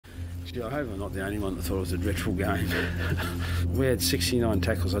I hope I'm not the only one that thought it was a dreadful game. We had 69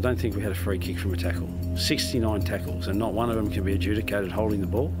 tackles. I don't think we had a free kick from a tackle. 69 tackles, and not one of them can be adjudicated holding the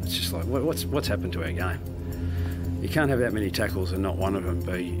ball. It's just like, what's happened to our game? You can't have that many tackles and not one of them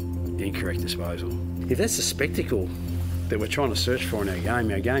be incorrect disposal. If that's the spectacle that we're trying to search for in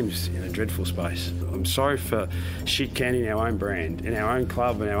our game's in a dreadful space. I'm sorry for shit-canning our own brand, in our own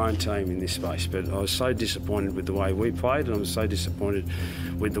club and our own team in this space, but I was so disappointed with the way we played, and I was so disappointed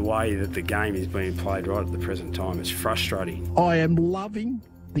with the way that the game is being played right at the present time. It's frustrating. I am loving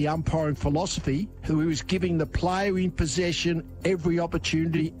the umpiring philosophy, who is giving the player in possession every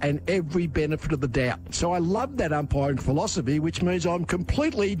opportunity and every benefit of the doubt. So I love that umpiring philosophy, which means I'm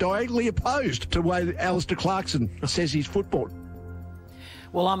completely diagonally opposed to the way Alistair Clarkson says his football.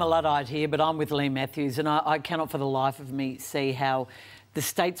 Well, I'm a Luddite here, but I'm with Lee Matthews, and I cannot for the life of me see how the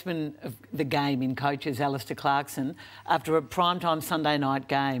statesman of the game in coaches, Alistair Clarkson, after a primetime Sunday night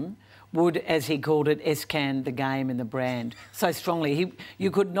game, would, as he called it, S-can the game and the brand so strongly. You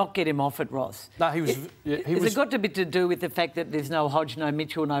could not get him off it, Ross. No, he was... Has it got a bit to do with the fact that there's no Hodge, no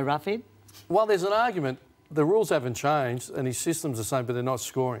Mitchell, no Roughhead? Well, there's an argument. The rules haven't changed and his system's the same, but they're not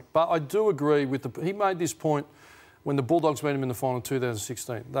scoring. But I do agree with he made this point when the Bulldogs beat him in the final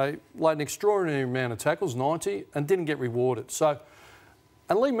 2016. They laid an extraordinary amount of tackles, 90, and didn't get rewarded. So...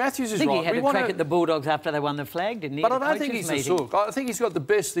 And Lee Matthews is right. I think he had a crack at the Bulldogs after they won the flag, didn't he? But I don't think he's the sook. I think he's got the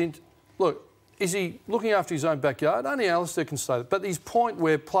best... Look, is he looking after his own backyard? Only Alistair can say that. But his point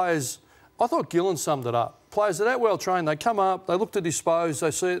where players... I thought Gillen summed it up. Players are that well trained, they come up, they look to dispose,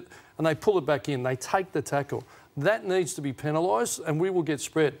 they see it, and they pull it back in. They take the tackle. That needs to be penalised, and we will get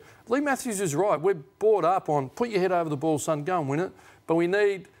spread. Lee Matthews is right. We're brought up on, put your head over the ball, son, go and win it. But we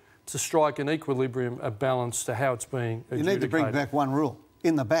need to strike an equilibrium, a balance to how it's being adjudicated. You need to bring back one rule,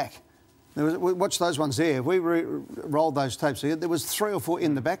 in the back. Watch those ones there. We rolled those tapes. There was 3 or 4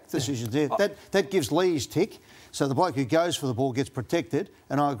 in the back decisions there. That gives Lee his tick. So the bloke who goes for the ball gets protected.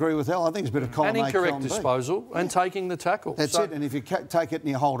 And I agree with Al. I think it's a bit of column A, and incorrect column B. disposal and taking the tackle. That's it. And if you take it and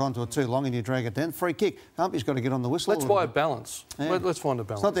you hold on to it too long and you drag it down, free kick. Umpy's got to get on the whistle. Let's find a balance. Yeah. Let's find a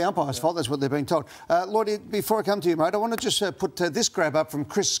balance. It's not the umpire's fault. That's what they're being told. Lloyd, before I come to you, mate, I want to just put this grab up from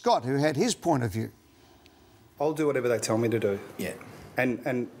Chris Scott, who had his point of view. I'll do whatever they tell me to do. Yeah.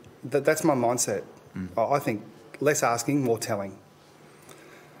 And that's my mindset. I think less asking, more telling.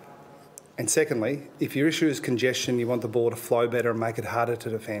 And secondly, if your issue is congestion, you want the ball to flow better and make it harder to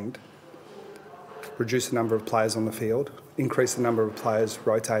defend, reduce the number of players on the field, increase the number of players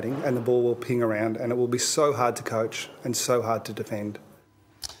rotating, and the ball will ping around, and it will be so hard to coach and so hard to defend.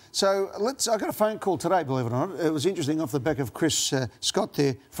 So I got a phone call today, believe it or not. It was interesting, off the back of Chris Scott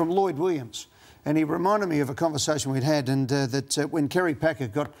there, from Lloyd Williams. And he reminded me of a conversation we'd had, and that when Kerry Packer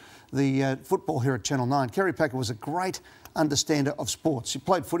got the football here at Channel 9, Kerry Packer was a great understander of sports. He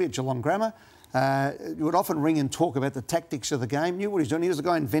played footy at Geelong Grammar. He would often ring and talk about the tactics of the game, knew what he's doing. He was the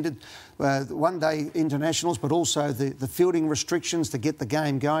guy who invented one-day internationals, but also the fielding restrictions to get the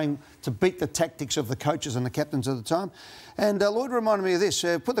game going, to beat the tactics of the coaches and the captains at the time. And Lloyd reminded me of this.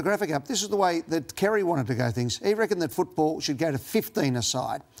 Put the graphic up. This is the way that Kerry wanted to go things. He reckoned that football should go to 15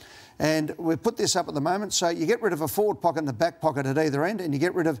 aside. And we've put this up at the moment. So you get rid of a forward pocket and the back pocket at either end, and you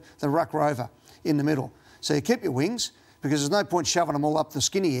get rid of the ruck rover in the middle. So you keep your wings, because there's no point shoving them all up the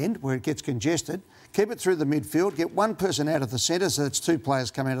skinny end where it gets congested. Keep it through the midfield, get one person out of the centre, so it's 2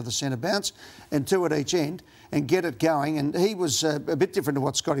 players come out of the centre bounce, and 2 at each end, and get it going. And he was a bit different to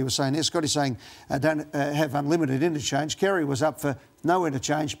what Scotty was saying there. Scotty's saying don't have unlimited interchange. Kerry was up for no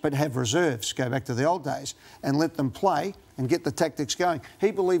interchange, but have reserves, go back to the old days, and let them play and get the tactics going.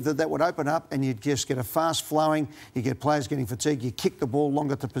 He believed that would open up and you'd just get a fast flowing, you get players getting fatigued, you kick the ball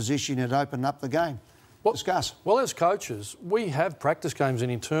longer to position, it'd open up the game. Discuss. Well, as coaches, we have practice games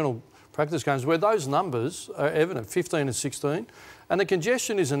and internal practice games where those numbers are evident, 15 and 16, and the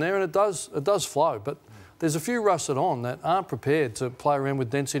congestion isn't there, and it does flow. But there's a few rusted on that aren't prepared to play around with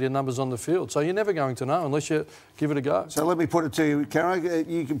density of numbers on the field. So you're never going to know unless you give it a go. So let me put it to you, Caro.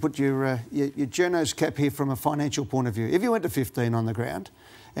 You can put your journo's cap here from a financial point of view. If you went to 15 on the ground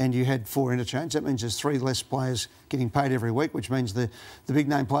and you had 4 interchange, that means there's 3 less players getting paid every week, which means the big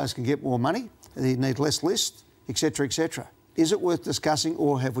name players can get more money. You need less lists, etc., etc. Is it worth discussing,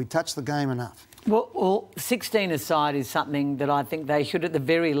 or have we touched the game enough? Well, 16 aside is something that I think they should, at the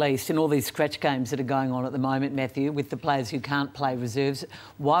very least, in all these scratch games that are going on at the moment, Matthew, with the players who can't play reserves,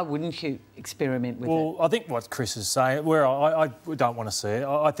 why wouldn't you experiment with it? Well, I think what Chris is saying, where I don't want to see it,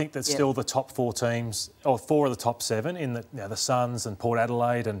 I think that still the top 4 teams, or 4 of the top 7, in the Suns and Port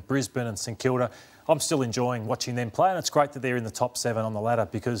Adelaide and Brisbane and St Kilda, I'm still enjoying watching them play, and it's great that they're in the top 7 on the ladder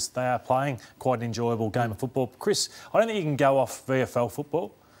because they are playing quite an enjoyable game of football. Chris, I don't think you can go off VFL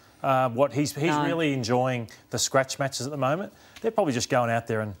football He's really enjoying the scratch matches at the moment. They're probably just going out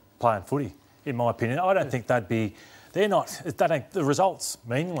there and playing footy, in my opinion. I don't think they'd be... They're not... the results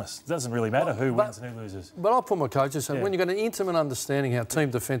meaninless. It doesn't really matter who wins and who loses. But I'll put my coaches saying, when you've got an intimate understanding how team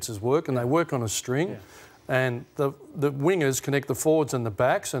defences work and they work on a string and the wingers connect the forwards and the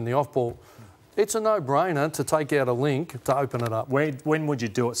backs and the off-ball, it's a no-brainer to take out a link to open it up. When would you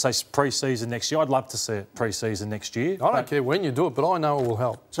do it? Say pre-season next year? I'd love to see it pre-season next year. I don't care when you do it, but I know it will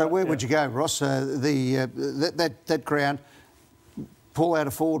help. So where would you go, Ross? That ground, pull out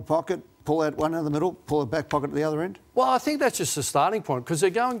a forward pocket, pull out one in the middle, pull a back pocket at the other end? Well, I think that's just the starting point because they're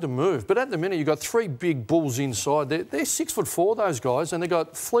going to move. But at the minute, you've got 3 big bulls inside. They're 6'4", those guys, and they've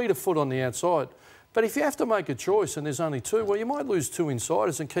got fleet of foot on the outside. But if you have to make a choice and there's only 2, well, you might lose 2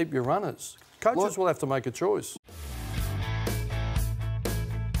 insiders and keep your runners. Coaches will have to make a choice.